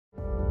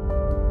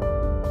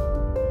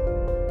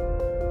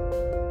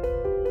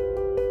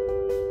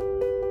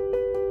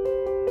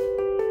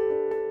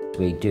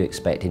we do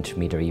expect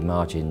intermediary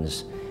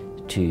margins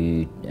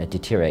to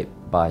deteriorate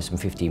by some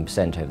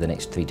 15% over the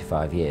next 3 to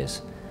 5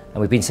 years. And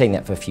we've been saying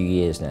that for a few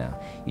years now.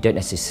 You don't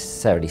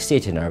necessarily see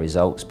it in our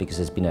results because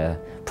there's been a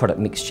product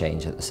mix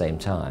change at the same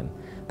time.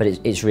 But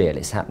it's real,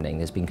 it's happening.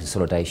 There's been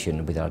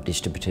consolidation with our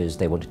distributors.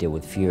 They want to deal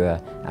with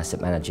fewer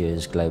asset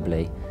managers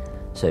globally.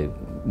 So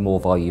more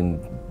volume,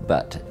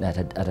 but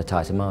at a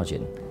tighter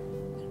margin.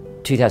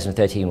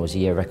 2013 was a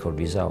year of record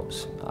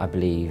results. I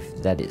believe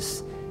that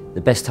it's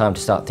the best time to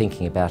start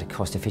thinking about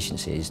cost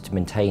efficiencies to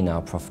maintain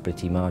our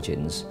profitability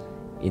margins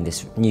in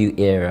this new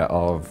era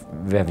of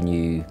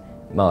revenue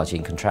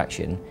margin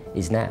contraction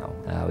is now.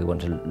 We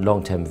want a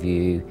long-term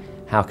view.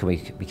 How can we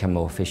become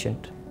more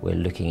efficient? We're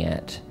looking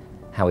at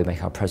how we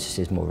make our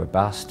processes more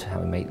robust,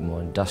 how we make them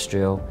more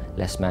industrial,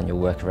 less manual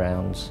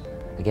workarounds.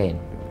 Again,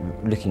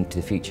 looking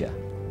to the future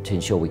to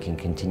ensure we can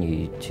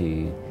continue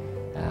to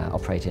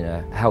operate in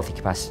a healthy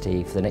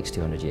capacity for the next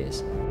 200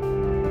 years.